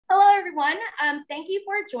everyone. Thank you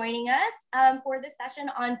for joining us for this session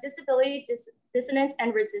on disability, dissonance,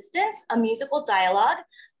 and resistance, a musical dialogue.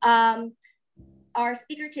 Our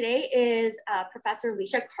speaker today is Professor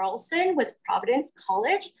Licia Carlson with Providence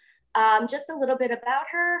College. Just a little bit about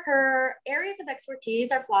her. Her areas of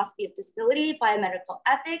expertise are philosophy of disability, biomedical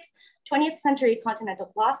ethics, 20th century continental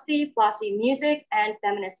philosophy, philosophy of music, and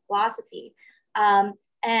feminist philosophy.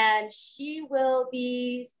 And she will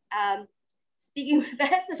be speaking with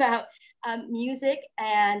us about music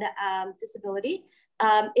and disability.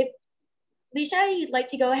 If Licia, you'd like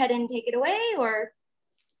to go ahead and take it away, or?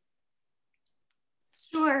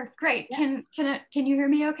 Sure, great. Yeah. Can you hear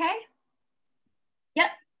me okay?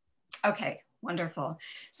 Yep. Okay, wonderful.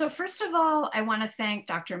 So first of all, I want to thank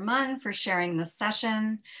Dr. Munn for sharing this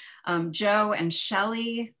session, Joe and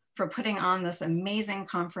Shelley for putting on this amazing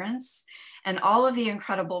conference, and all of the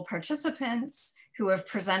incredible participants who have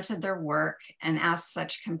presented their work and asked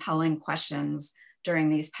such compelling questions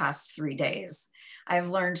during these past 3 days. I've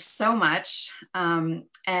learned so much, and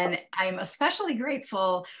I'm especially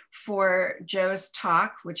grateful for Joe's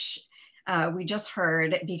talk, which we just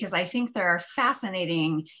heard, because I think there are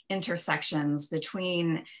fascinating intersections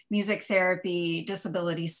between music therapy,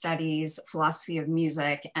 disability studies, philosophy of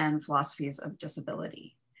music, and philosophies of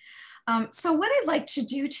disability. So what I'd like to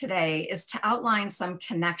do today is to outline some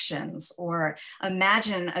connections or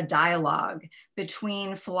imagine a dialogue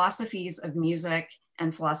between philosophies of music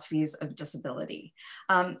and philosophies of disability.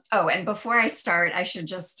 Oh, and before I start, I should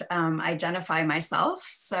just identify myself.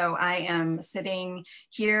 So I am sitting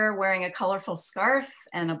here wearing a colorful scarf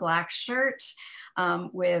and a black shirt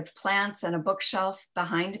with plants and a bookshelf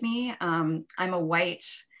behind me. I'm a white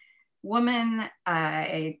woman.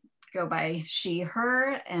 I go by she,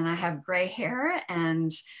 her, and I have gray hair. And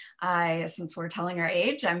since we're telling our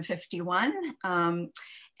age, I'm 51.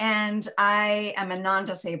 And I am a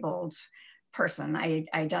non-disabled person. I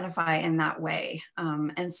identify in that way.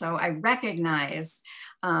 And so I recognize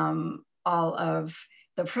all of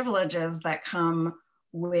the privileges that come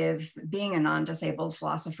with being a non-disabled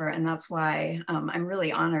philosopher. And that's why I'm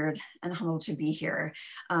really honored and humbled to be here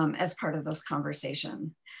as part of this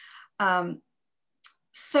conversation.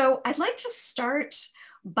 So I'd like to start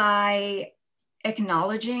by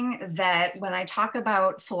acknowledging that when I talk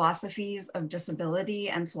about philosophies of disability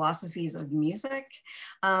and philosophies of music,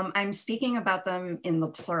 I'm speaking about them in the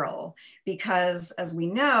plural, because as we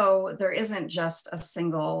know, there isn't just a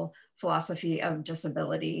single philosophy of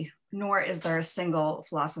disability, nor is there a single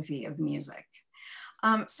philosophy of music.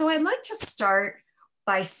 So I'd like to start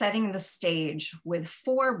by setting the stage with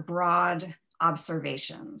 4 broad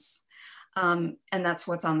observations. And that's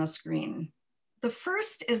what's on the screen. The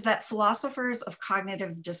first is that philosophers of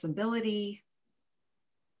cognitive disability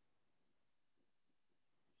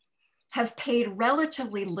have paid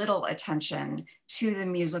relatively little attention to the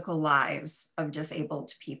musical lives of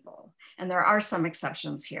disabled people. And there are some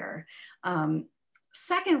exceptions here.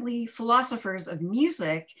 Secondly, philosophers of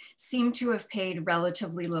music seem to have paid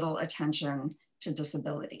relatively little attention to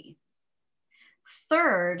disability.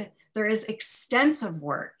 Third, there is extensive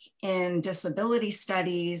work in disability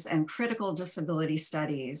studies and critical disability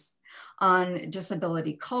studies on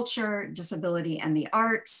disability culture, disability and the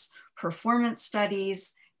arts, performance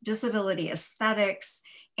studies, disability aesthetics,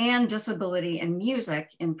 and disability and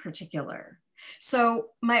music in particular.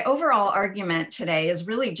 So my overall argument today is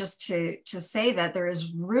really just to say that there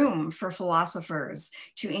is room for philosophers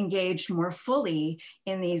to engage more fully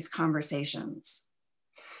in these conversations.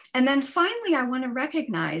 And then finally, I want to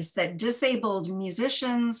recognize that disabled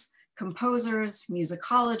musicians, composers,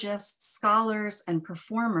 musicologists, scholars, and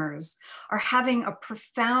performers are having a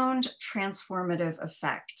profound transformative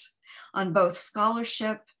effect on both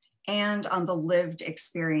scholarship and on the lived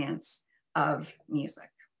experience of music.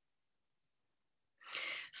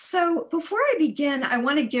 So before I begin, I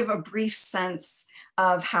want to give a brief sense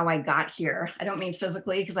of how I got here. I don't mean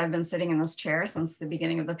physically, because I've been sitting in this chair since the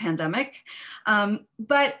beginning of the pandemic,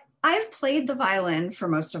 but I've played the violin for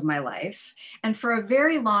most of my life. And for a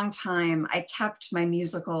very long time, I kept my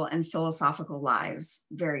musical and philosophical lives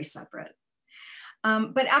very separate.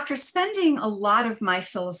 But after spending a lot of my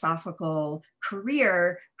philosophical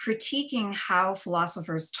career critiquing how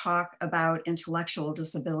philosophers talk about intellectual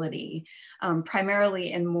disability,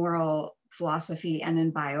 primarily in moral philosophy and in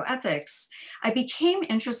bioethics, I became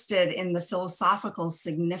interested in the philosophical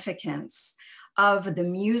significance of the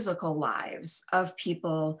musical lives of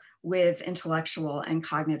people with intellectual and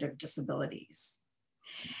cognitive disabilities.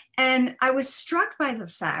 And I was struck by the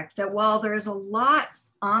fact that while there is a lot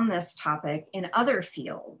on this topic in other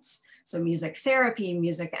fields, So music therapy,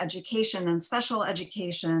 music education and special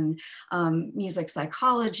education, music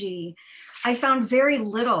psychology. I found very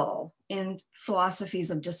little in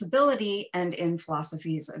philosophies of disability and in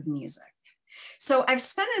philosophies of music. So I've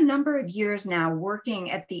spent a number of years now working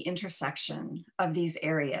at the intersection of these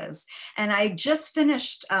areas. And I just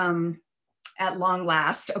finished, at long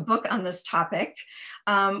last, a book on this topic,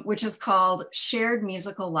 which is called Shared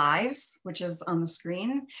Musical Lives, which is on the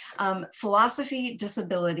screen, Philosophy,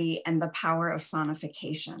 Disability, and the Power of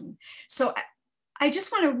Sonification. So I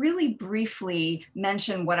just want to really briefly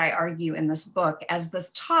mention what I argue in this book, as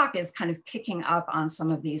this talk is kind of picking up on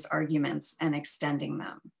some of these arguments and extending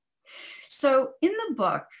them. So in the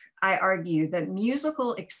book, I argue that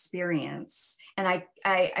musical experience, and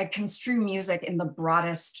I construe music in the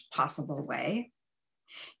broadest possible way,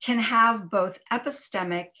 can have both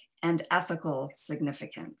epistemic and ethical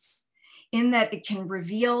significance, in that it can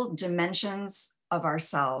reveal dimensions of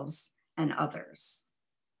ourselves and others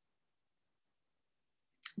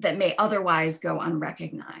that may otherwise go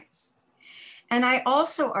unrecognized. And I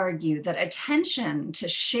also argue that attention to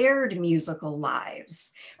shared musical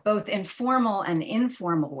lives, both in formal and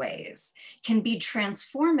informal ways, can be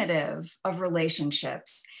transformative of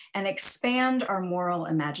relationships and expand our moral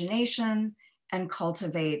imagination and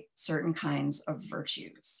cultivate certain kinds of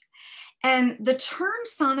virtues. And the term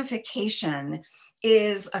sonification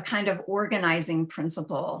is a kind of organizing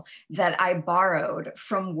principle that I borrowed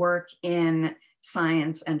from work in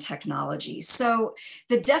science and technology. So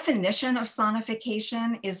the definition of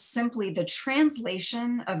sonification is simply the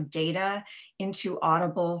translation of data into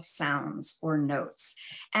audible sounds or notes.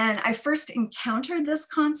 And I first encountered this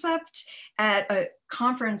concept at a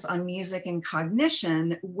conference on music and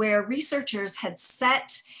cognition, where researchers had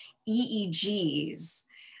set EEGs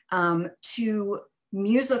to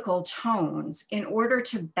musical tones in order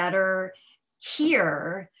to better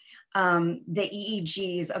hear the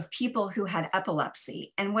EEGs of people who had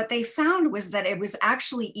epilepsy. And what they found was that it was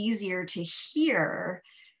actually easier to hear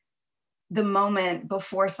the moment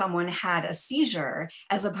before someone had a seizure,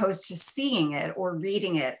 as opposed to seeing it or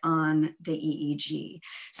reading it on the EEG.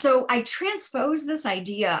 So I transpose this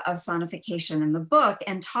idea of sonification in the book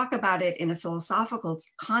and talk about it in a philosophical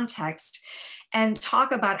context, and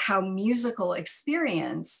talk about how musical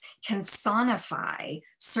experience can sonify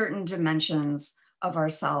certain dimensions of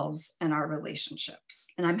ourselves and our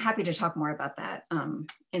relationships. And I'm happy to talk more about that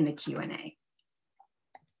in the Q&A.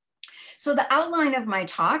 So the outline of my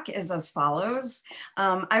talk is as follows.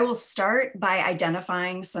 I will start by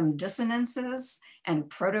identifying some dissonances and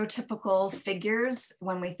prototypical figures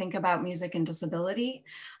when we think about music and disability.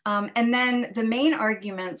 And then the main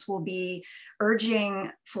arguments will be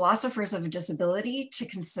urging philosophers of disability to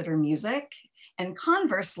consider music, and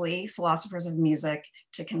conversely, philosophers of music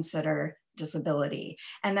to consider disability.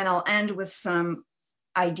 And then I'll end with some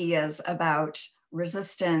ideas about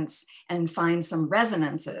resistance and find some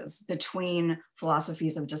resonances between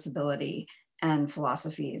philosophies of disability and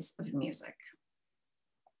philosophies of music.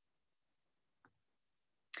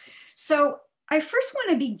 So I first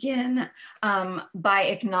want to begin by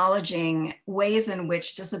acknowledging ways in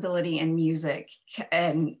which disability and music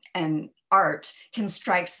and art can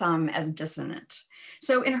strike some as dissonant.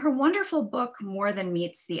 So in her wonderful book, More Than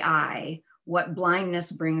Meets the Eye, What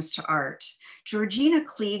Blindness Brings to Art, Georgina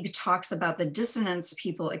Klieg talks about the dissonance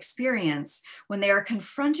people experience when they are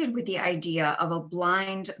confronted with the idea of a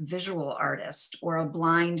blind visual artist or a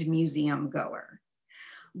blind museum goer.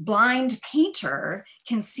 Blind painter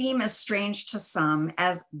can seem as strange to some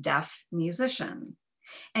as deaf musician.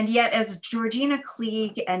 And yet, as Georgina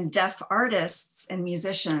Klieg and deaf artists and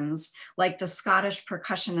musicians like the Scottish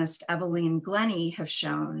percussionist Evelyn Glennie have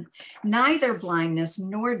shown, neither blindness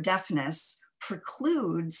nor deafness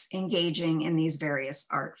precludes engaging in these various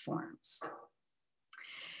art forms.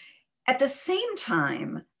 At the same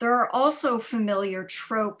time, there are also familiar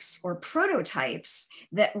tropes or prototypes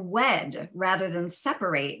that wed rather than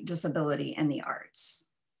separate disability and the arts.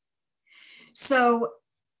 So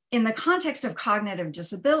in the context of cognitive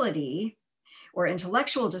disability or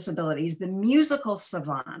intellectual disabilities, the musical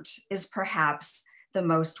savant is perhaps the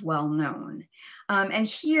most well-known. And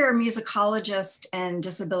here, musicologist and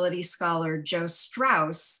disability scholar Joe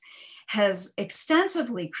Strauss has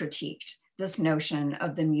extensively critiqued this notion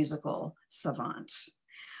of the musical savant.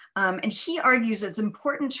 And he argues it's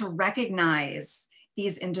important to recognize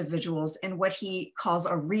these individuals in what he calls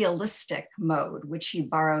a realistic mode, which he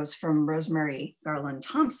borrows from Rosemary Garland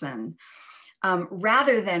Thompson,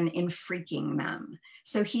 rather than in freaking them.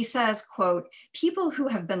 So he says, quote, "People who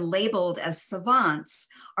have been labeled as savants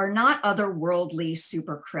are not otherworldly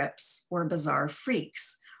supercrips or bizarre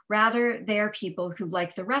freaks. Rather, they are people who,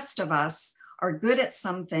 like the rest of us, are good at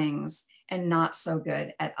some things and not so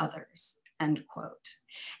good at others, end quote.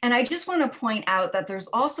 And I just want to point out that there's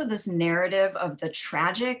also this narrative of the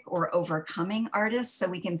tragic or overcoming artist. So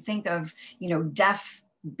we can think of, deaf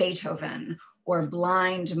Beethoven or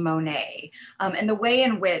blind Monet, and the way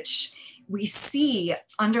in which we see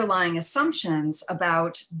underlying assumptions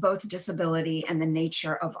about both disability and the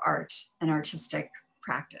nature of art and artistic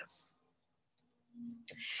practice.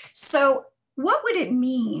 So what would it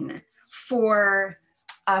mean for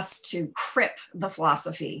us to crip the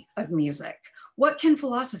philosophy of music? What can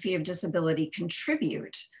philosophy of disability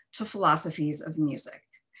contribute to philosophies of music?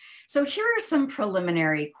 So here are some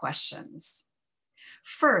preliminary questions.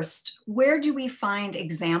 First, where do we find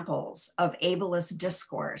examples of ableist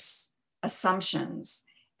discourse, assumptions,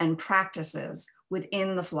 and practices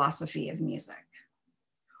within the philosophy of music?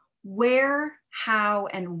 Where, how,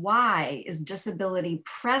 and why is disability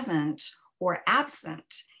present or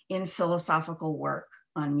absent in philosophical work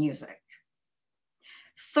on music?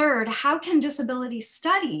 Third, how can disability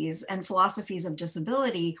studies and philosophies of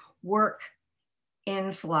disability work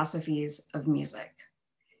in philosophies of music?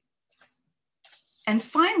 And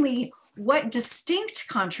finally, what distinct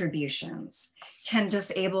contributions can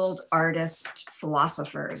disabled artist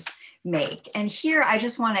philosophers make? And here I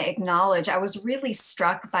just want to acknowledge, I was really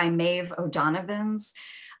struck by Maeve O'Donovan's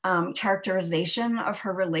characterization of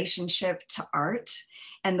her relationship to art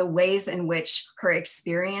and the ways in which her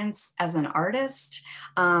experience as an artist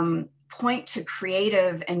point to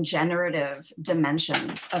creative and generative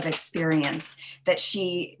dimensions of experience that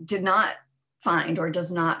she did not find or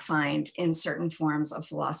does not find in certain forms of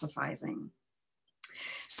philosophizing.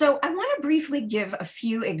 So I want to briefly give a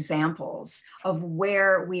few examples of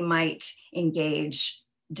where we might engage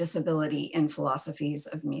disability in philosophies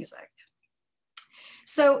of music.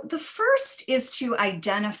 So the first is to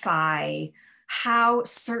identify how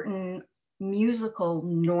certain musical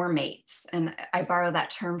normates, and I borrow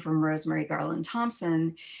that term from Rosemary Garland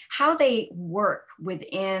Thompson, how they work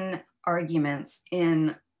within arguments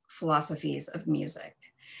in philosophies of music.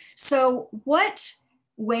 So what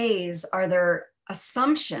ways are there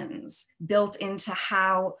assumptions built into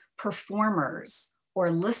how performers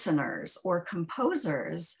or listeners or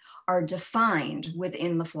composers are defined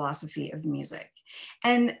within the philosophy of music?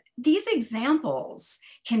 And these examples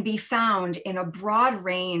can be found in a broad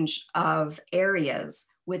range of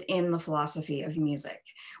areas within the philosophy of music.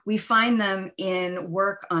 We find them in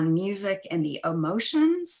work on music and the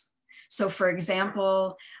emotions. So for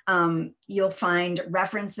example, you'll find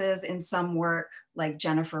references in some work like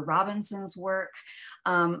Jennifer Robinson's work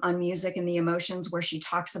on music and the emotions, where she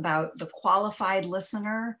talks about the qualified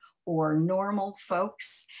listener or normal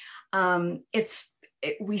folks.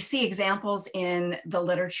 We see examples in the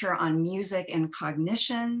literature on music and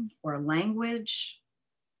cognition or language.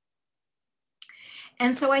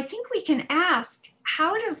 And so I think we can ask,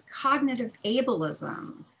 how does cognitive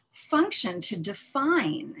ableism function to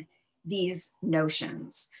define these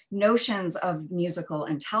notions of musical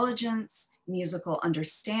intelligence, musical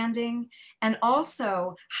understanding, and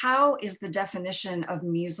also how is the definition of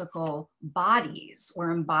musical bodies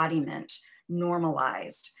or embodiment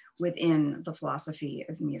normalized within the philosophy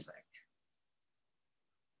of music?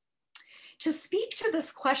 To speak to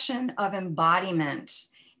this question of embodiment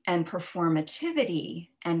and performativity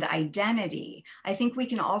and identity, I think we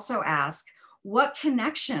can also ask, what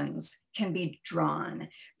connections can be drawn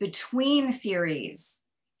between theories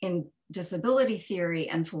in disability theory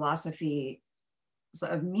and philosophy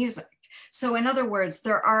of music? So in other words,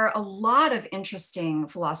 there are a lot of interesting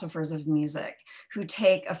philosophers of music who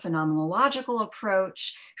take a phenomenological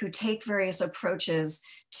approach, who take various approaches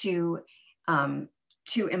to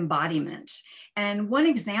embodiment. And one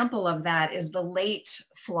example of that is the late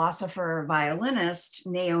philosopher violinist,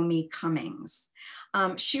 Naomi Cummings.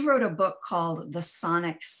 She wrote a book called The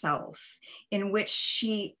Sonic Self, in which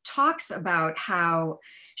she talks about how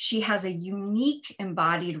she has a unique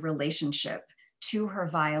embodied relationship to her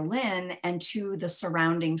violin and to the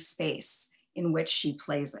surrounding space in which she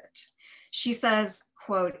plays it. She says,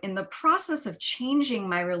 quote, "In the process of changing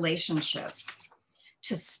my relationship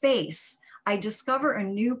to space, I discover a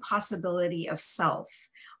new possibility of self,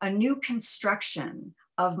 a new construction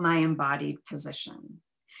of my embodied position.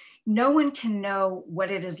 No one can know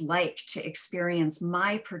what it is like to experience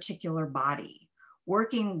my particular body,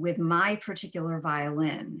 working with my particular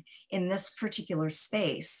violin in this particular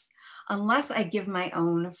space, unless I give my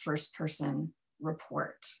own first-person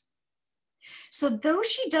report." So though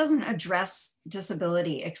she doesn't address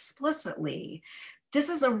disability explicitly, this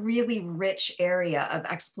is a really rich area of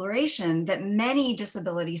exploration that many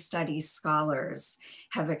disability studies scholars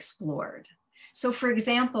have explored. So for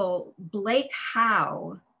example, Blake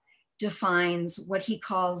Howe defines what he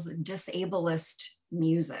calls disableist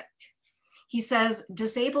music. He says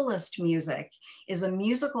disableist music is a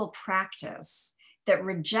musical practice that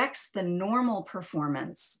rejects the normal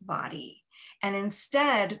performance body and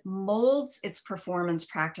instead molds its performance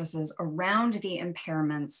practices around the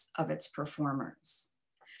impairments of its performers.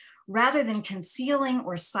 Rather than concealing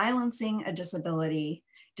or silencing a disability,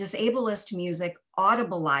 disableist music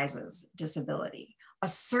audibilizes disability,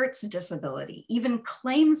 asserts disability, even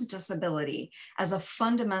claims disability as a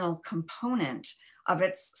fundamental component of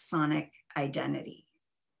its sonic identity.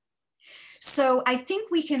 So I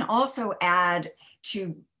think we can also add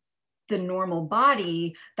to the normal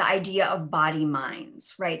body the idea of body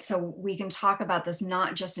minds, right? So we can talk about this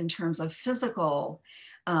not just in terms of physical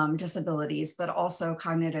disabilities, but also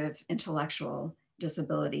cognitive intellectual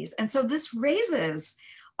disabilities. And so this raises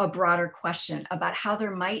a broader question about how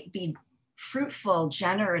there might be fruitful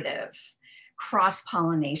generative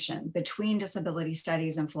cross-pollination between disability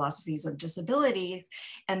studies and philosophies of disability,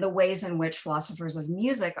 and the ways in which philosophers of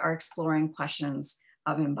music are exploring questions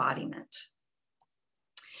of embodiment.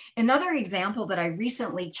 Another example that I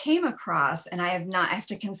recently came across, and I have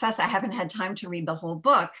to confess I haven't had time to read the whole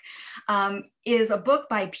book, is a book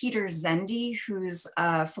by Peter Zendy, who's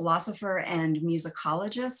a philosopher and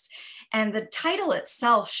musicologist. And the title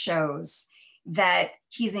itself shows that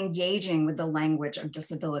he's engaging with the language of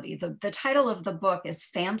disability. The title of the book is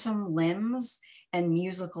Phantom Limbs and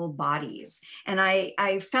Musical Bodies. And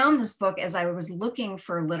I found this book as I was looking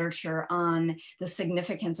for literature on the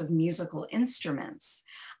significance of musical instruments.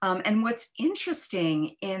 And what's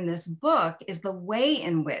interesting in this book is the way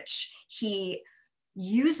in which he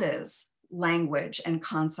uses language and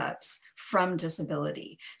concepts from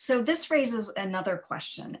disability. So this raises another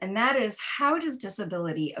question, and that is, how does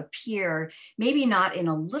disability appear, maybe not in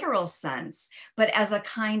a literal sense, but as a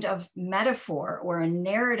kind of metaphor or a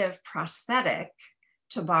narrative prosthetic,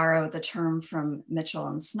 to borrow the term from Mitchell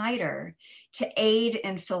and Snyder, to aid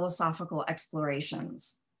in philosophical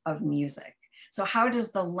explorations of music? So how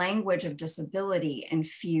does the language of disability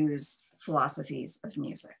infuse philosophies of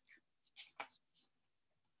music?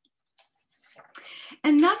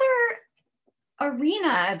 Another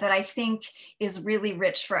arena that I think is really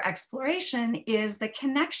rich for exploration is the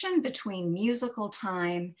connection between musical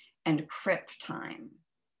time and crip time.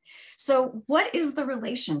 So what is the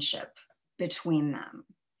relationship between them?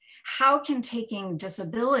 How can taking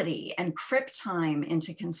disability and crip time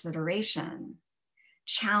into consideration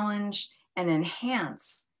challenge and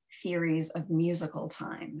enhance theories of musical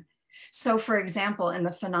time? So for example, in the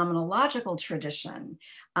phenomenological tradition,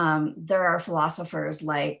 there are philosophers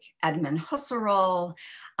like Edmund Husserl,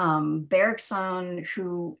 Bergson,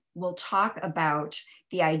 who will talk about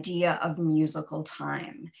the idea of musical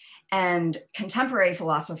time. And contemporary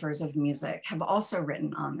philosophers of music have also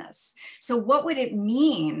written on this. So what would it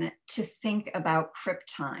mean to think about crip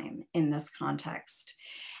time in this context?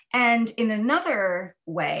 And in another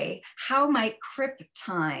way, how might crip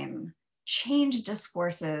time change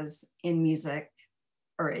discourses in music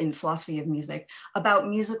or in philosophy of music about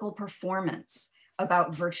musical performance,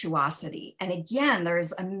 about virtuosity? And again,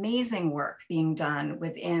 there's amazing work being done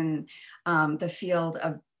within the field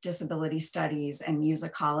of disability studies and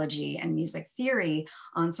musicology and music theory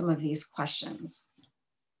on some of these questions.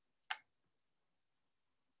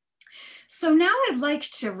 So now I'd like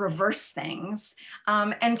to reverse things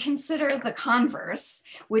and consider the converse,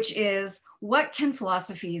 which is, what can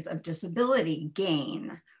philosophies of disability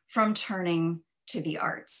gain from turning to the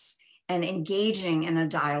arts and engaging in a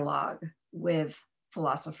dialogue with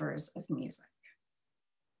philosophers of music?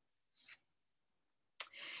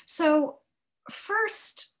 So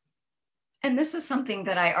first, and this is something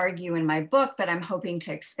that I argue in my book, but I'm hoping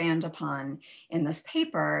to expand upon in this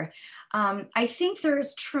paper, I think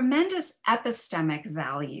there's tremendous epistemic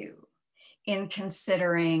value in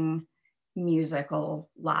considering musical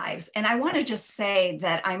lives. And I want to just say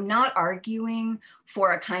that I'm not arguing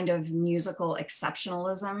for a kind of musical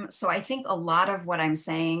exceptionalism. So I think a lot of what I'm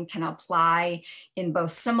saying can apply in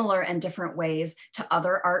both similar and different ways to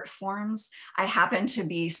other art forms. I happen to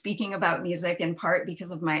be speaking about music in part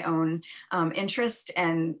because of my own interest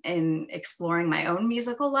and in exploring my own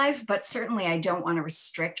musical life, but certainly I don't want to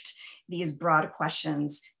restrict these broad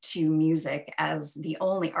questions to music as the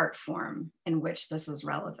only art form in which this is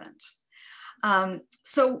relevant.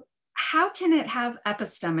 So how can it have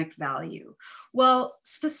epistemic value? Well,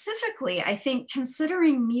 specifically, I think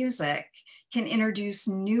considering music can introduce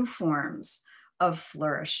new forms of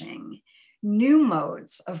flourishing, new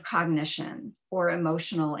modes of cognition or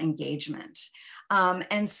emotional engagement.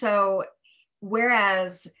 And so,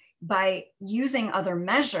 whereas by using other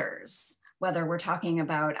measures, whether we're talking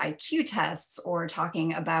about IQ tests or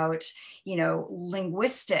talking about,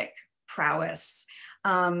 linguistic prowess,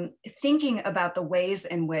 thinking about the ways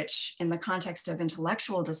in which, in the context of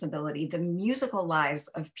intellectual disability, the musical lives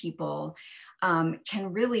of people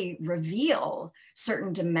can really reveal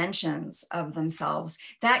certain dimensions of themselves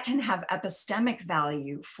that can have epistemic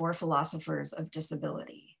value for philosophers of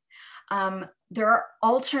disability. There are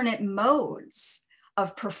alternate modes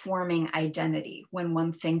of performing identity when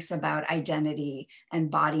one thinks about identity and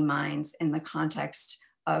body minds in the context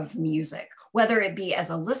of music, whether it be as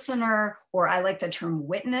a listener, or I like the term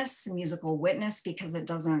witness, musical witness, because it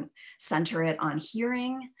doesn't center it on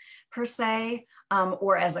hearing per se,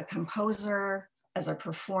 or as a composer, as a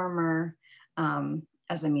performer,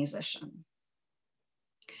 as a musician.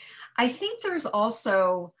 I think there's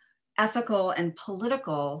also ethical and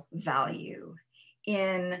political value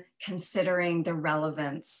in considering the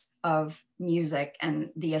relevance of music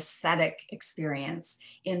and the aesthetic experience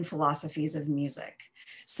in philosophies of music.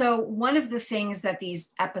 So one of the things that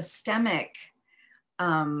these epistemic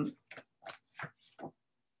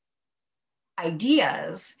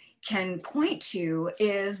ideas can point to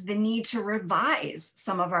is the need to revise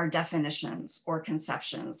some of our definitions or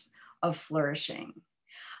conceptions of flourishing.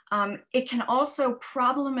 It can also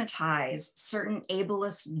problematize certain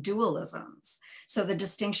ableist dualisms. So the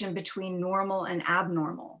distinction between normal and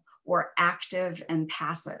abnormal, or active and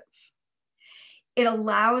passive. It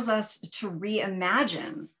allows us to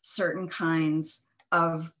reimagine certain kinds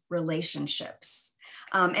of relationships.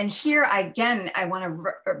 And here, again, I want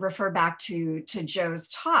to refer back to Joe's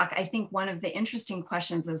talk. I think one of the interesting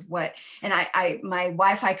questions is what, and my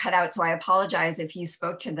Wi-Fi cut out, so I apologize if you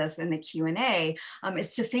spoke to this in the Q&A,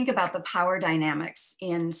 is to think about the power dynamics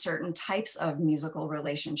in certain types of musical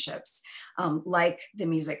relationships, like the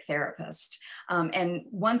music therapist. And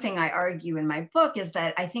one thing I argue in my book is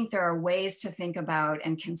that I think there are ways to think about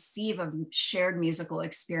and conceive of shared musical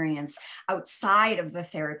experience outside of the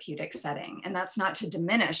therapeutic setting. And that's not to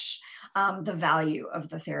diminish the value of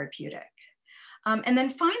the therapeutic. And then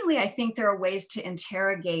finally, I think there are ways to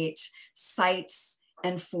interrogate sites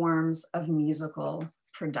and forms of musical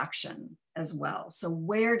production as well. So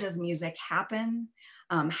where does music happen?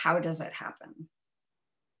 How does it happen?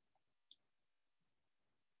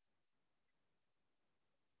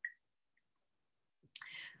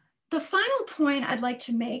 The final point I'd like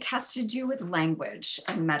to make has to do with language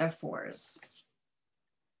and metaphors.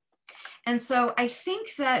 And so I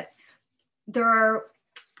think that there are,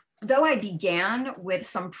 though I began with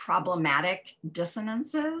some problematic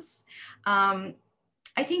dissonances, I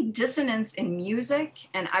think dissonance in music,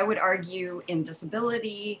 and I would argue in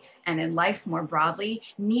disability and in life more broadly,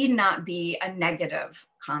 need not be a negative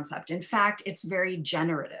concept. In fact, it's very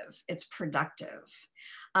generative, it's productive.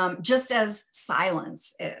 Just as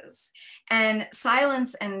silence is. And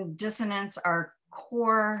silence and dissonance are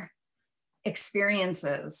core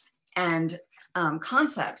experiences and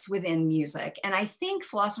concepts within music. And I think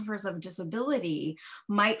philosophers of disability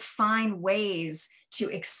might find ways to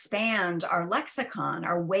expand our lexicon,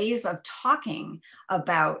 our ways of talking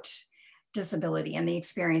about disability and the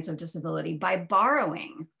experience of disability by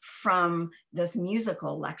borrowing from this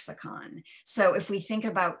musical lexicon. So if we think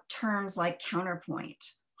about terms like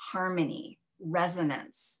counterpoint, harmony,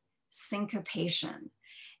 resonance, syncopation,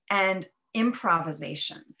 and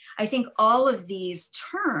improvisation, I think all of these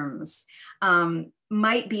terms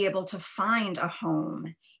might be able to find a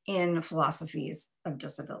home in philosophies of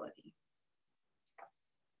disability.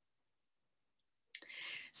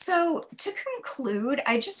 So to conclude,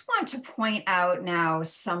 I just want to point out now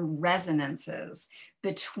some resonances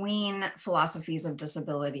between philosophies of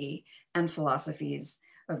disability and philosophies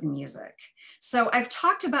of music. So I've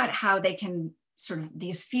talked about how they can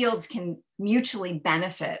these fields can mutually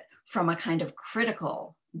benefit from a kind of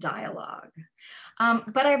critical dialogue.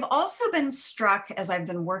 But I've also been struck as I've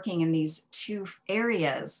been working in these two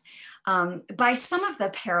areas by some of the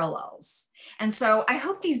parallels. And so I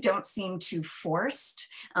hope these don't seem too forced,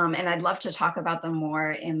 and I'd love to talk about them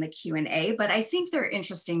more in the Q&A, but I think they're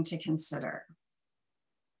interesting to consider.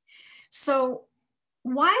 So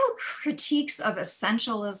while critiques of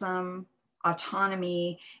essentialism,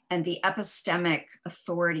 autonomy, and the epistemic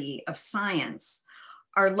authority of science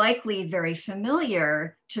are likely very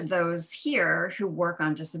familiar to those here who work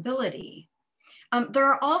on disability, there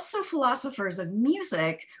are also philosophers of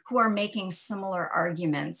music who are making similar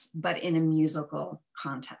arguments, but in a musical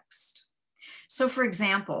context. So for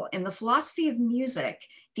example, in the philosophy of music,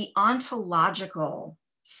 the ontological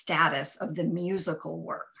status of the musical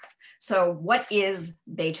work. So what is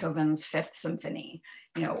Beethoven's Fifth Symphony,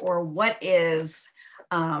 or what is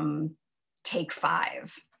Take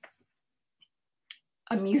 5?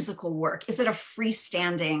 A musical work? Is it a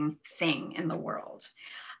freestanding thing in the world?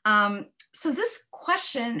 So this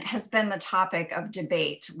question has been the topic of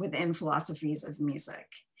debate within philosophies of music.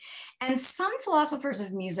 And some philosophers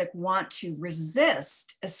of music want to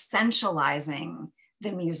resist essentializing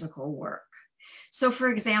the musical work. So for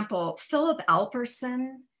example, Philip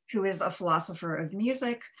Alperson, who is a philosopher of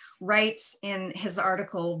music, writes in his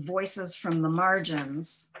article, Voices from the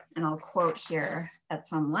Margins, and I'll quote here at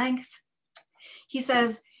some length. He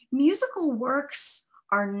says, musical works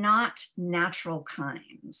are not natural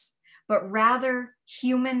kinds, but rather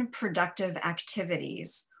human productive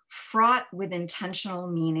activities fraught with intentional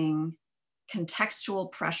meaning,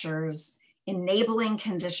 contextual pressures, enabling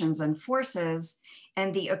conditions and forces,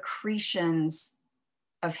 and the accretions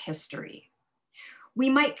of history. We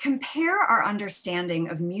might compare our understanding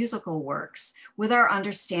of musical works with our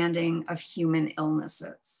understanding of human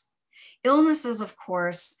illnesses. Illnesses, of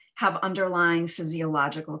course, have underlying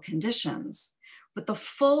physiological conditions, but the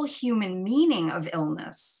full human meaning of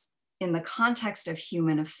illness in the context of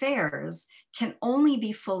human affairs can only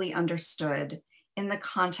be fully understood in the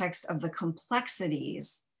context of the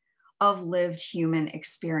complexities of lived human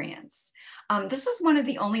experience. This is one of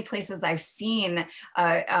the only places I've seen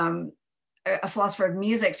a philosopher of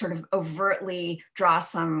music sort of overtly draw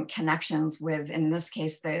some connections with, in this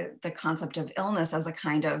case, the concept of illness as a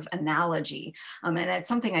kind of analogy. And it's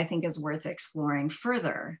something I think is worth exploring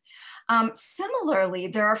further. Similarly,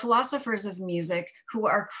 there are philosophers of music who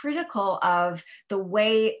are critical of the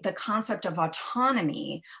way the concept of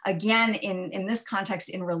autonomy, again, in this context,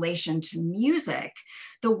 in relation to music,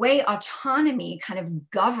 the way autonomy kind of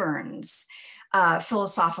governs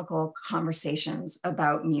philosophical conversations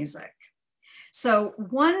about music. So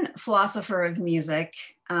one philosopher of music,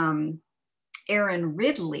 Aaron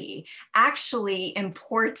Ridley, actually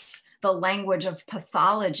imports the language of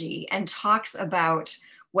pathology and talks about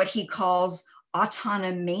what he calls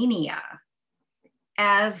autonomania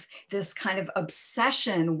as this kind of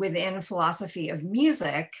obsession within philosophy of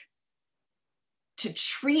music to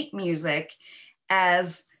treat music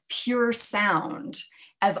as pure sound,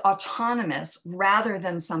 as autonomous, rather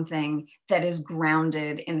than something that is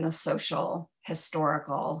grounded in the social,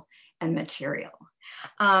 historical, and material.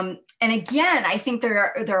 And again, I think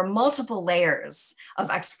there are multiple layers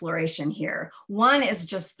of exploration here. One is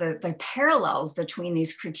just the parallels between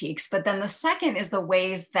these critiques, but then the second is the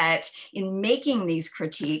ways that in making these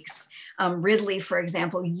critiques, Ridley, for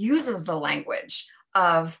example, uses the language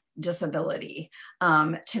of disability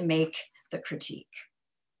to make the critique.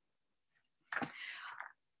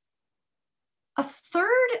 A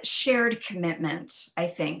third shared commitment, I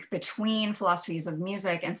think, between philosophies of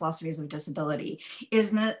music and philosophies of disability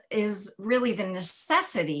is really the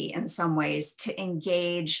necessity, in some ways, to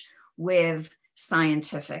engage with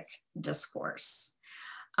scientific discourse.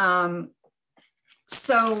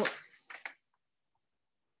 So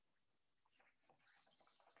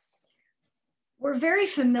we're very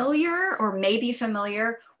familiar, or maybe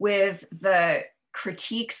familiar, with the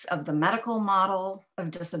critiques of the medical model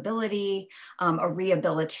of disability, a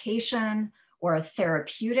rehabilitation or a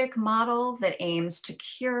therapeutic model that aims to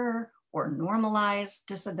cure or normalize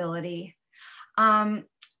disability.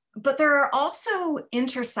 But there are also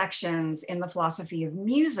intersections in the philosophy of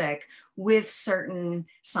music with certain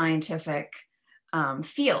scientific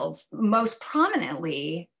fields, most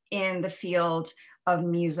prominently in the field of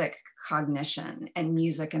music cognition and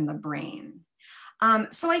music in the brain.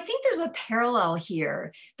 So I think there's a parallel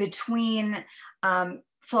here between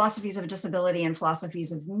philosophies of disability and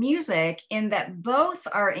philosophies of music, in that both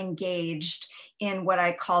are engaged in what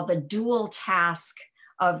I call the dual task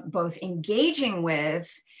of both engaging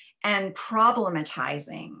with and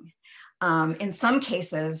problematizing, in some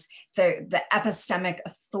cases, the epistemic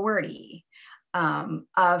authority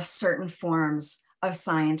of certain forms of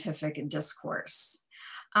scientific discourse.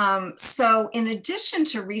 So in addition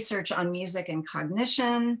to research on music and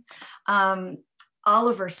cognition,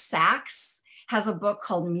 Oliver Sacks has a book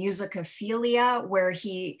called Musicophilia, where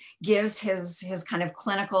he gives his kind of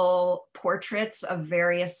clinical portraits of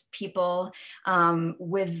various people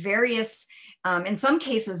with various, in some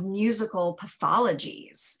cases, musical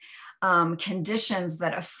pathologies, conditions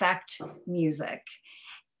that affect music.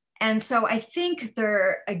 And so I think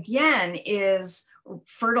there, again, is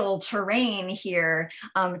fertile terrain here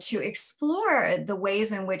to explore the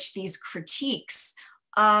ways in which these critiques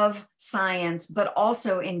of science, but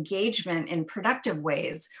also engagement in productive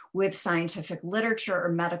ways with scientific literature or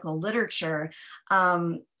medical literature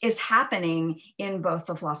is happening in both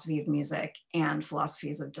the philosophy of music and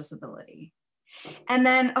philosophies of disability. And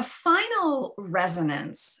then a final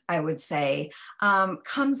resonance, I would say,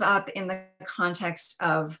 comes up in the context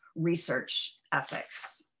of research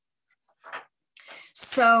ethics.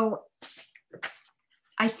 So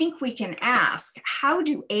I think we can ask, how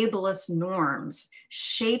do ableist norms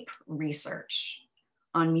shape research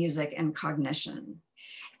on music and cognition?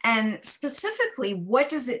 And specifically, what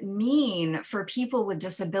does it mean for people with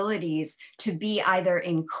disabilities to be either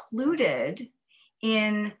included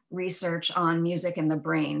in research on music and the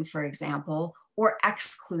brain, for example, or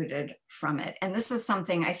excluded from it? And this is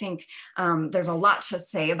something I think there's a lot to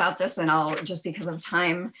say about this, and I'll, just because of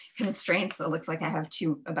time constraints, it looks like I have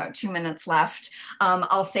about 2 minutes left.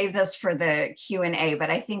 I'll save this for the Q&A, but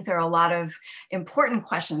I think there are a lot of important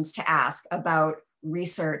questions to ask about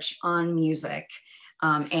research on music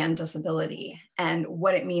and disability, and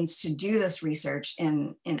what it means to do this research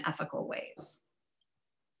in ethical ways.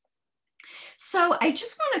 So I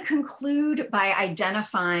just want to conclude by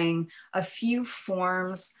identifying a few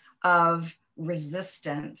forms of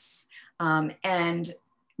resistance and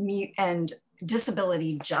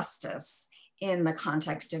disability justice in the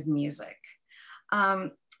context of music.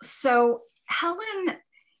 So Helen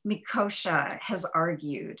Mikosha has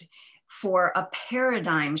argued for a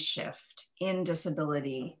paradigm shift in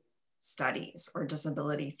disability studies or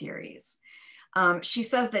disability theories. She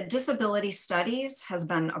says that disability studies has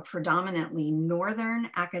been a predominantly Northern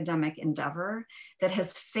academic endeavor that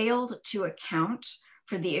has failed to account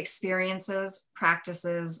for the experiences,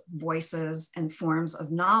 practices, voices, and forms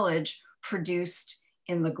of knowledge produced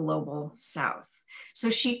in the global South. So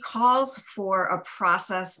she calls for a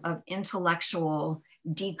process of intellectual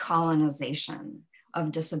decolonization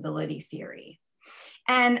of disability theory.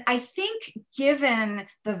 And I think given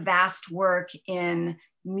the vast work in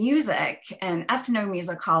music and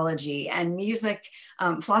ethnomusicology and music,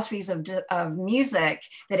 philosophies of music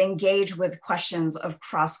that engage with questions of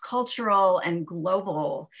cross-cultural and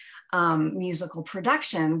global musical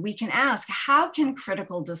production, we can ask, how can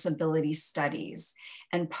critical disability studies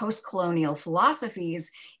and post-colonial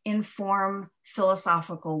philosophies inform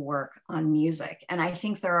philosophical work on music? And I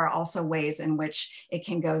think there are also ways in which it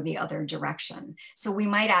can go the other direction. So we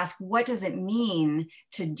might ask, what does it mean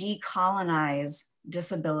to decolonize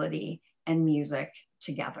disability and music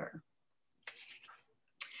together?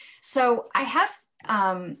 So I have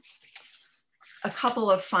a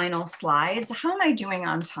couple of final slides. How am I doing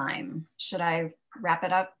on time? Should I wrap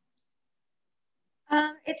it up?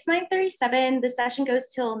 It's 9:37. The session goes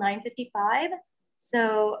till 9:55.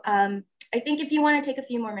 So I think if you want to take a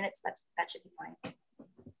few more minutes, that should be fine.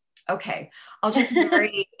 Okay, I'll just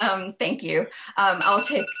very, thank you. I'll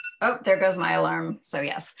take, oh, there goes my alarm. So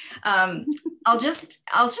yes, I'll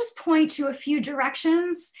just point to a few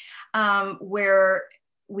directions where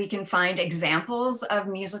we can find examples of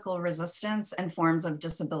musical resistance and forms of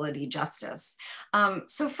disability justice.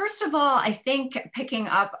 So first of all, I think picking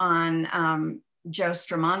up on Joe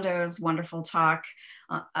Stramondo's wonderful talk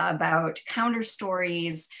about counter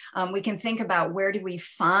stories, we can think about where do we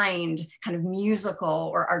find kind of musical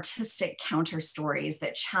or artistic counter stories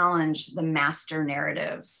that challenge the master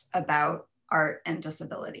narratives about art and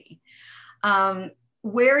disability.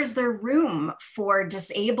 Where is there room for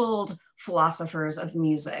disabled philosophers of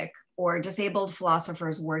music or disabled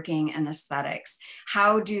philosophers working in aesthetics?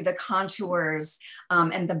 How do the contours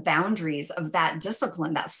and the boundaries of that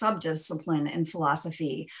discipline, that subdiscipline in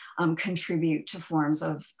philosophy, contribute to forms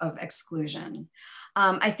of exclusion?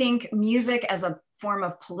 I think music as a form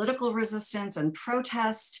of political resistance and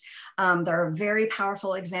protest, there are very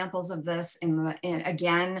powerful examples of this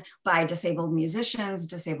again, by disabled musicians,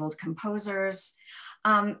 disabled composers.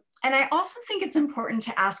 And I also think it's important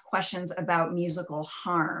to ask questions about musical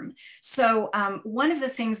harm. So one of the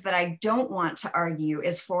things that I don't want to argue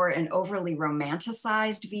is for an overly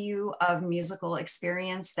romanticized view of musical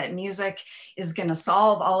experience, that music is going to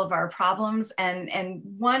solve all of our problems. And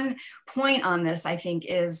one point on this, I think,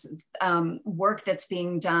 is work that's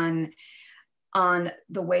being done on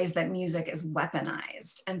the ways that music is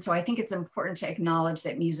weaponized. And so I think it's important to acknowledge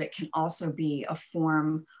that music can also be a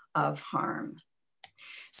form of harm.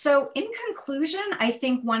 So in conclusion, I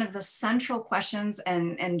think one of the central questions,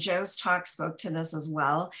 and Joe's talk spoke to this as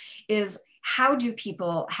well, is how do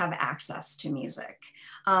people have access to music?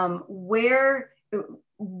 Where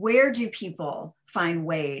do people find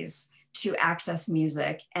ways to access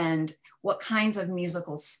music, and what kinds of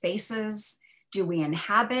musical spaces do we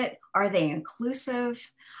inhabit? Are they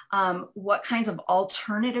inclusive? What kinds of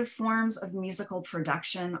alternative forms of musical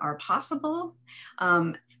production are possible?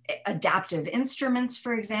 Adaptive instruments,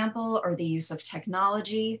 for example, or the use of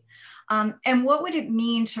technology. And what would it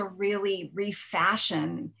mean to really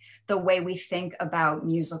refashion the way we think about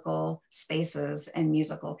musical spaces and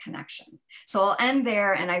musical connection? So I'll end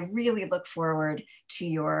there, and I really look forward to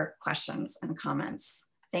your questions and comments.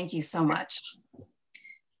 Thank you so much.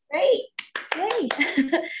 Great. Yay.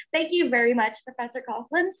 Thank you very much, Professor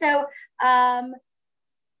Coughlin. So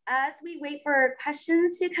as we wait for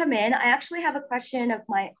questions to come in, I actually have a question of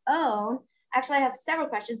my own. Actually, I have several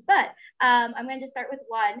questions, but I'm going to just start with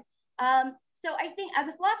one. So I think as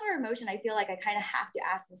a philosopher of motion, I feel like I kind of have to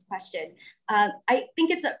ask this question. I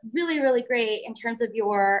think it's really, really great in terms of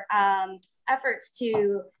your efforts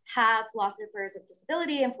to have philosophers of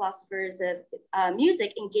disability and philosophers of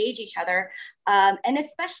music engage each other, and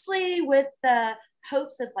especially with the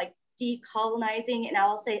hopes of like decolonizing, and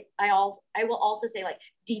I will also say like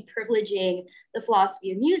deprivileging the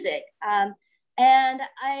philosophy of music. And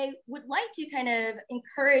I would like to kind of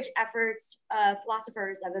encourage efforts of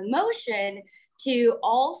philosophers of emotion to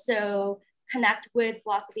also connect with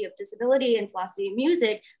philosophy of disability and philosophy of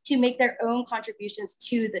music to make their own contributions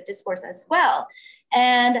to the discourse as well.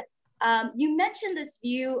 And you mentioned this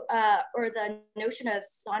view or the notion of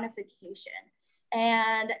sonification.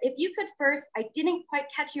 And if you could first, I didn't quite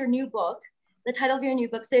catch your new book, the title of your new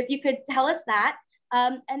book. So if you could tell us that,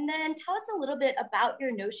 and then tell us a little bit about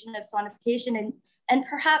your notion of sonification and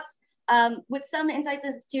perhaps with some insights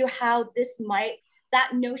as to how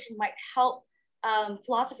that notion might help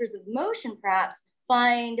philosophers of motion perhaps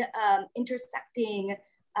find intersecting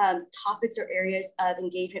topics or areas of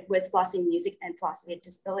engagement with philosophy of music and philosophy of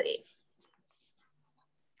disability.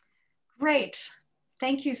 Great.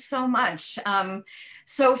 Thank you so much.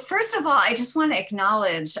 So first of all, I just want to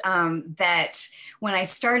acknowledge that when I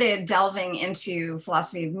started delving into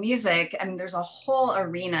philosophy of music, I mean, there's a whole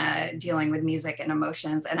arena dealing with music and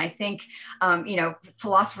emotions. And I think, you know,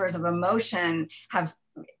 philosophers of emotion have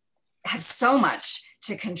so much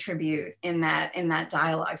to contribute in that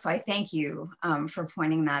dialogue. So I thank you for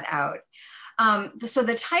pointing that out. So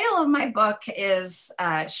the title of my book is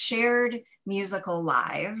Shared Musical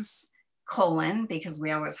Lives, because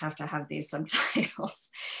we always have to have these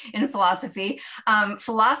subtitles in philosophy,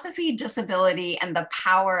 philosophy, disability, and the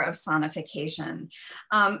power of sonification.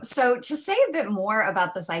 So to say a bit more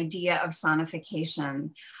about this idea of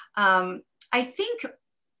sonification, I think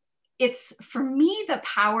for me, the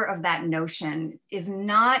power of that notion is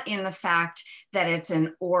not in the fact that it's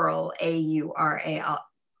an oral, A-U-R-A-L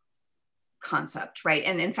concept, right?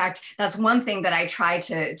 And in fact, that's one thing that I try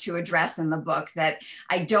to address in the book, that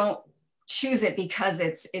I don't choose it because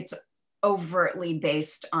it's overtly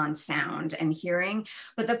based on sound and hearing.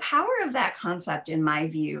 But the power of that concept, in my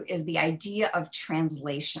view, is the idea of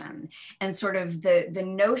translation and sort of the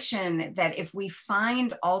notion that if we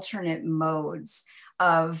find alternate modes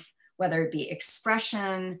of whether it be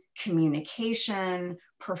expression, communication,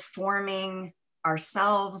 performing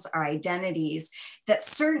ourselves, our identities, that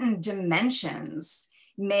certain dimensions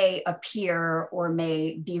may appear or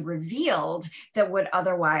may be revealed that would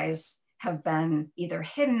otherwise have been either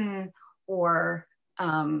hidden or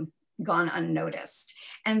gone unnoticed.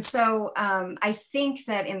 And so I think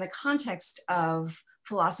that in the context of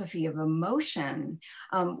philosophy of emotion,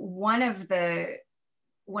 one of the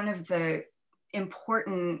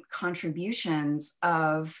important contributions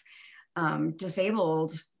of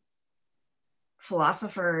disabled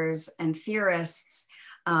philosophers and theorists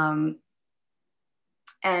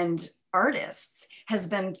and artists has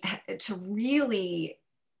been to really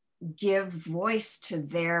give voice to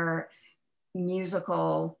their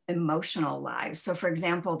musical, emotional lives. So for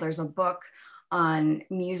example, there's a book on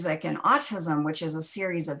music and autism, which is a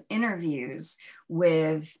series of interviews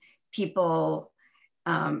with people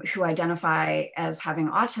who identify as having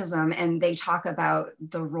autism, and they talk about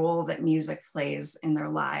the role that music plays in their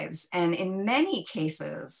lives. And in many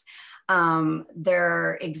cases,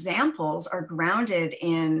 their examples are grounded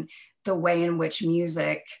in the way in which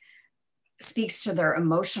music speaks to their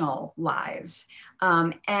emotional lives.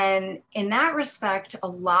 And in that respect, a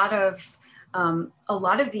lot of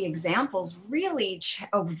the examples really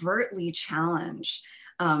overtly challenge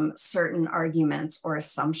certain arguments or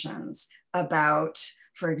assumptions about,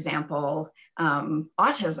 for example,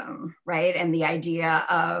 autism, right? And the idea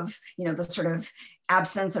of, you know, the sort of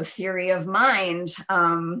absence of theory of mind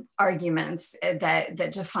arguments that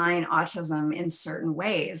define autism in certain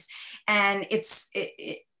ways. And it's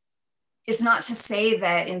not to say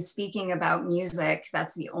that in speaking about music,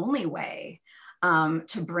 that's the only way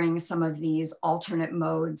to bring some of these alternate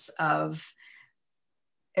modes of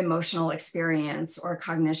emotional experience or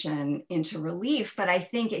cognition into relief, but I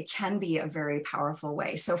think it can be a very powerful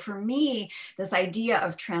way. So for me, this idea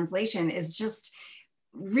of translation is just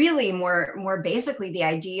really more basically the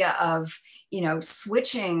idea of,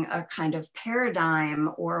 switching a kind of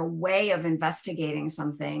paradigm or a way of investigating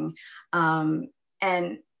something.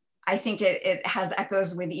 And I think it has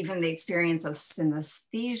echoes with even the experience of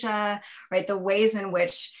synesthesia, right? The ways in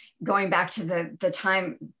which, going back to the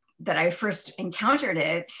time that I first encountered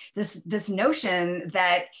it, this notion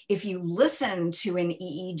that if you listen to an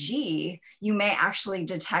EEG, you may actually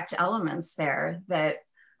detect elements there that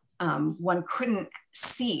one couldn't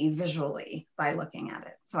see visually by looking at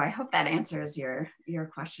it. So I hope that answers your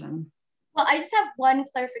question. Well, I just have one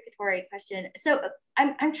clarificatory question. So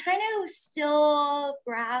I'm trying to still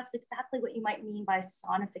grasp exactly what you might mean by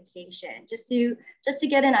sonification, just to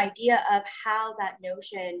get an idea of how that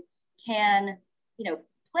notion can,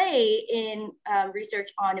 play in research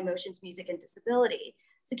on emotions, music, and disability.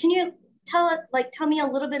 So can you tell me a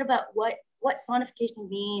little bit about what sonification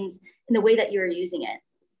means in the way that you're using it?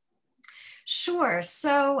 Sure.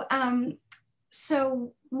 So,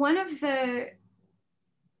 so one of the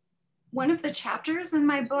chapters in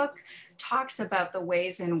my book talks about the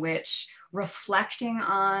ways in which reflecting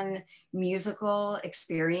on musical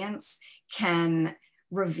experience can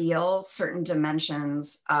reveal certain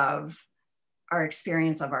dimensions of our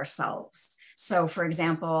experience of ourselves. So for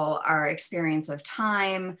example, our experience of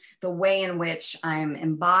time, the way in which I'm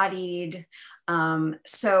embodied.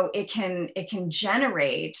 So it can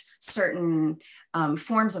generate certain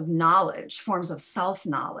forms of knowledge, forms of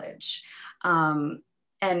self-knowledge, and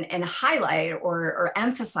highlight or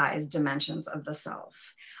emphasize dimensions of the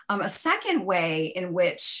self. A second way in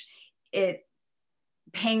which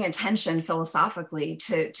paying attention philosophically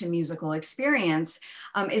to musical experience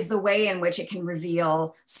is the way in which it can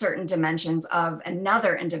reveal certain dimensions of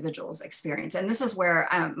another individual's experience. And this is where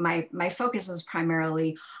my focus is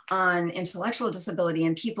primarily on intellectual disability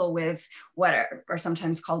and people with what are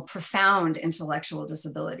sometimes called profound intellectual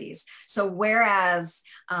disabilities. So whereas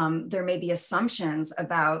there may be assumptions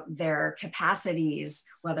about their capacities,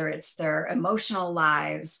 whether it's their emotional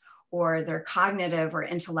lives or their cognitive or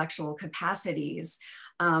intellectual capacities,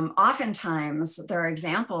 oftentimes there are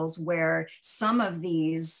examples where some of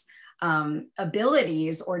these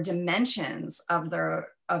abilities or dimensions of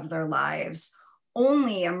their lives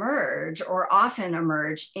only emerge or often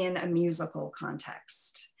emerge in a musical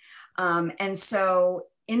context. And so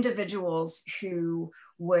individuals who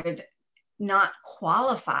would not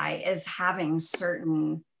qualify as having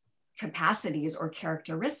certain capacities or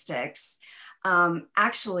characteristics,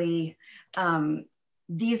 actually,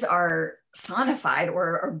 these are sonified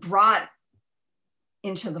or brought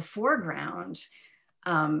into the foreground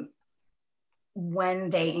when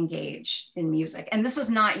they engage in music. And this is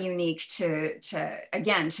not unique to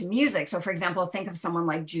music. So for example, think of someone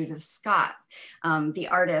like Judith Scott, the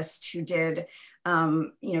artist who did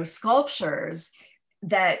sculptures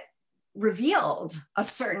that revealed a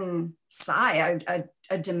certain side,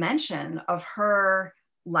 a dimension of her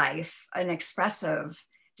life, an expressive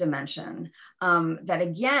dimension that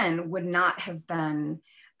again would not have been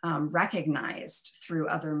recognized through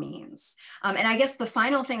other means. And I guess the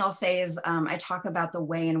final thing I'll say is I talk about the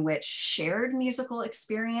way in which shared musical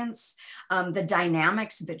experience, the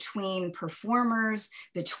dynamics between performers,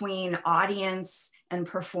 between audience and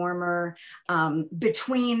performer,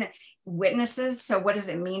 between witnesses. So what does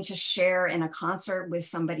it mean to share in a concert with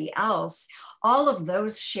somebody else? All of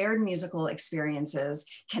those shared musical experiences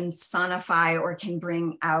can sonify or can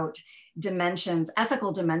bring out dimensions,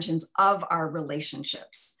 ethical dimensions of our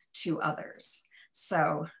relationships to others.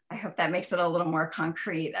 So I hope that makes it a little more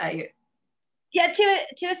concrete. Yeah, to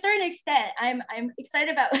a certain extent. I'm excited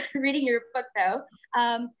about reading your book though.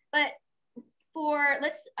 But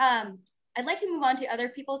I'd like to move on to other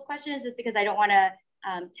people's questions just because I don't want to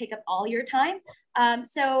take up all your time.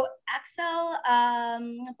 So Axel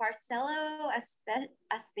Barcelo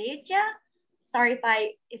Aspeja, sorry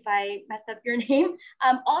if I messed up your name,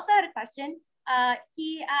 also had a question.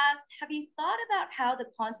 He asked, have you thought about how the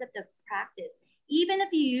concept of practice, even if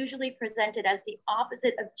you usually present it as the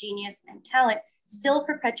opposite of genius and talent, still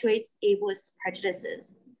perpetuates ableist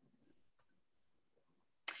prejudices?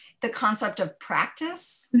 The concept of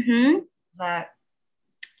practice? Mm-hmm. Is that?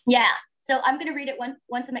 Yeah. So I'm going to read it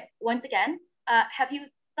once again. Have you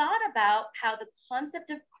thought about how the concept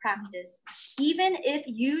of practice, even if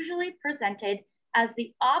usually presented as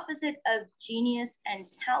the opposite of genius and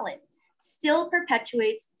talent, still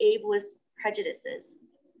perpetuates ableist prejudices?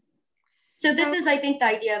 So this is, I think, the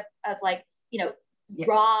idea of like Yeah.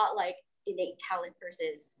 raw, like innate talent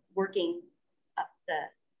versus working up the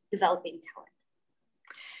developing talent?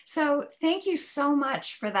 So thank you so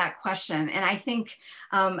much for that question. And I think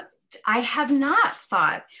I have not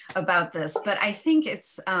thought about this, but I think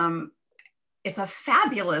it's a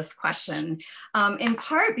fabulous question, in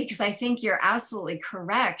part because I think you're absolutely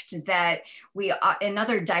correct that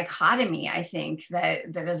another dichotomy, I think,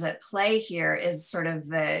 that is at play here is sort of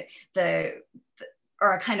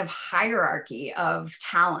or a kind of hierarchy of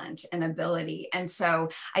talent and ability. And so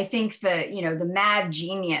I think the mad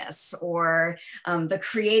genius or the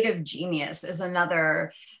creative genius is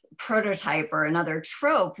another prototype or another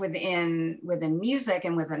trope within music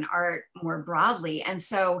and within art more broadly. And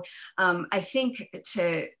so I think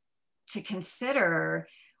to consider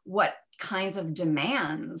what kinds of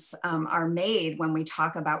demands are made when we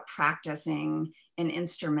talk about practicing an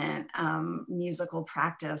instrument, musical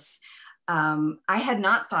practice, I had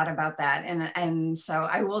not thought about that. And so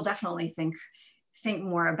I will definitely think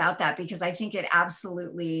more about that, because I think it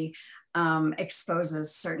absolutely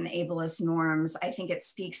exposes certain ableist norms. I think it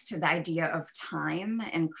speaks to the idea of time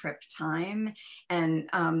and crip time. And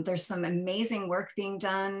there's some amazing work being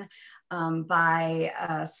done by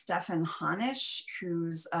Stefan Hanisch,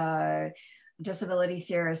 who's a disability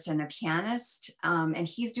theorist and a pianist. And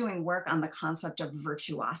he's doing work on the concept of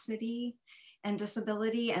virtuosity and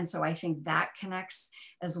disability. And so I think that connects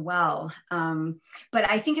as well. But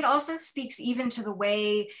I think it also speaks even to the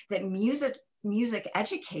way that music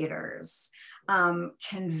educators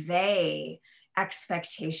convey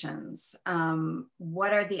expectations.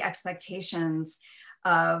 What are the expectations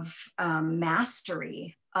of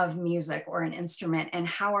mastery of music or an instrument, and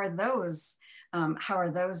how are those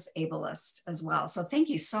ableist as well? So thank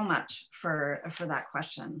you so much for that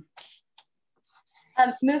question.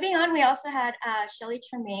 Moving on, we also had Shelley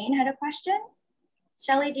Tremaine had a question.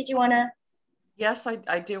 Shelley, did you want to? Yes,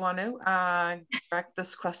 I do want to direct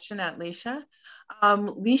this question at Licia.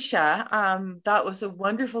 Licia, that was a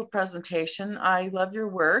wonderful presentation. I love your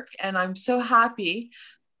work, and I'm so happy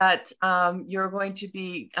that you're going to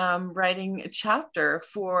be writing a chapter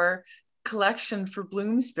for collection for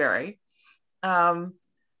Bloomsbury. It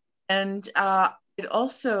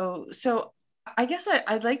also, so I guess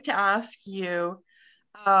I'd like to ask you,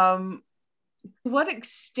 to what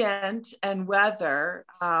extent and whether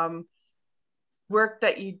work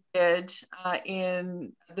that you did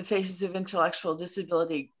in the Faces of Intellectual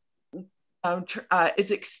Disability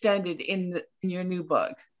is extended in your new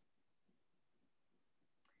book.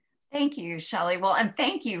 Thank you, Shelley. Well, and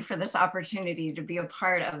thank you for this opportunity to be a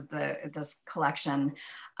part of this collection.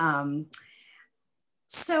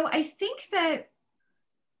 So I think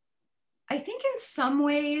in some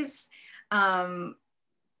ways,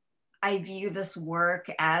 I view this work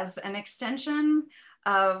as an extension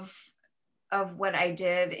of what I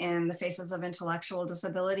did in the Faces of Intellectual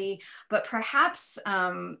Disability, but perhaps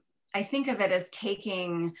I think of it as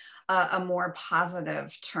taking a more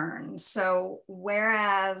positive turn. So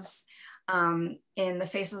whereas in the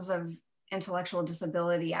Faces of Intellectual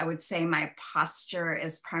Disability, I would say my posture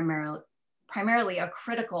is primarily a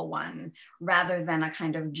critical one rather than a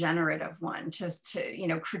kind of generative one,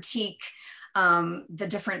 to critique the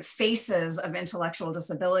different faces of intellectual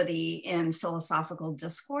disability in philosophical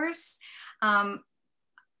discourse.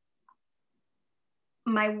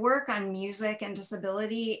 My work on music and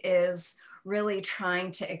disability is really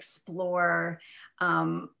trying to explore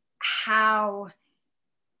how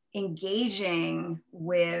engaging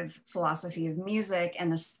with philosophy of music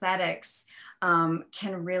and aesthetics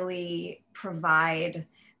can really provide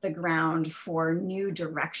the ground for new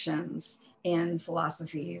directions in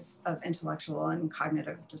philosophies of intellectual and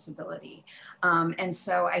cognitive disability. And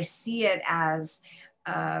so I see it as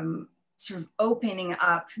sort of opening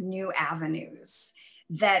up new avenues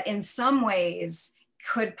that in some ways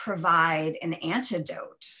could provide an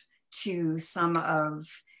antidote to some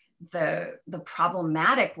of the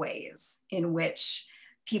problematic ways in which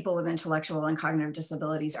people with intellectual and cognitive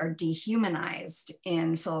disabilities are dehumanized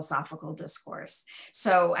in philosophical discourse.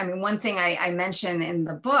 So, I mean, one thing I mention in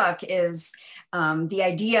the book is the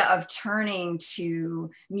idea of turning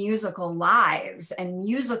to musical lives and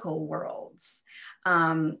musical worlds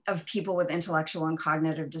of people with intellectual and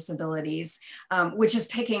cognitive disabilities, which is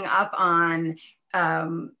picking up on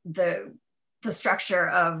the structure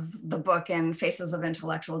of the book in Faces of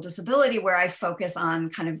Intellectual Disability, where I focus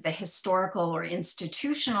on kind of the historical or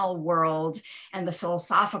institutional world and the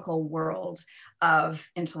philosophical world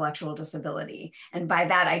of intellectual disability. And by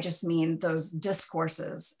that, I just mean those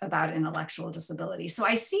discourses about intellectual disability. So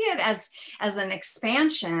I see it as an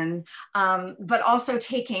expansion, but also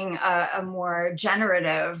taking a more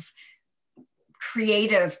generative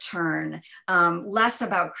creative turn, less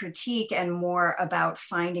about critique and more about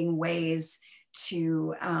finding ways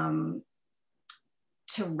to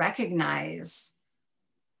recognize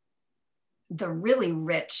the really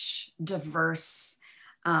rich, diverse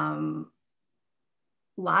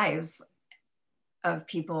lives of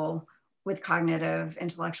people with cognitive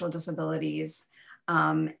intellectual disabilities,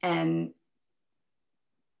 and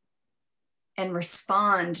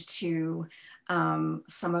respond to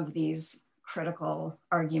some of these critical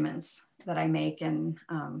arguments that I make in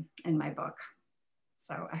my book.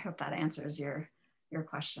 So I hope that answers your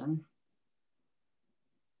question.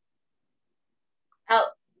 Oh,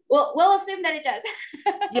 well, we'll assume that it does.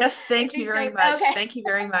 Yes, thank you very much. Okay. Thank you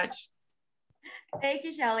very much. Thank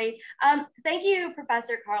you, Shelley. Thank you,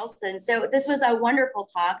 Professor Carlson. So this was a wonderful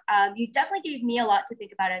talk. You definitely gave me a lot to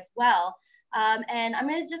think about as well. And I'm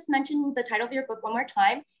going to just mention the title of your book one more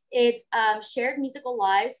time. It's Shared Musical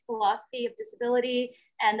Lives, Philosophy of Disability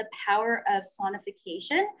and the Power of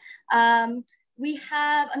Sonification. We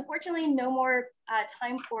have, unfortunately, no more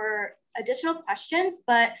time for additional questions,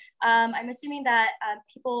 but I'm assuming that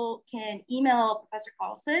people can email Professor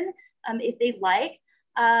Carlson if they'd like.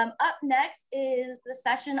 Up next is the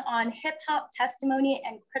session on hip hop testimony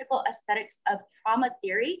and critical aesthetics of trauma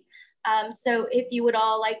theory. So if you would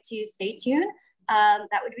all like to stay tuned,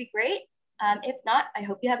 that would be great. If not, I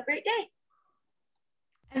hope you have a great day.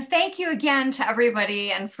 And thank you again to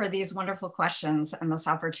everybody and for these wonderful questions and this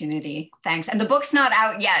opportunity. Thanks. And the book's not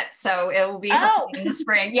out yet, so it will be in the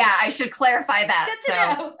spring. Yeah, I should clarify that. Good to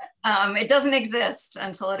know. It doesn't exist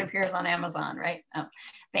until it appears on Amazon, right? Oh,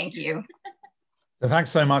 thank you. So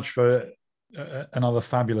thanks so much for another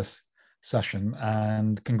fabulous session,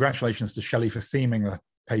 and congratulations to Shelley for theming the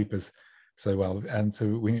papers so well. And so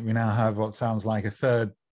we now have what sounds like a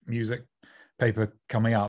third music paper coming up.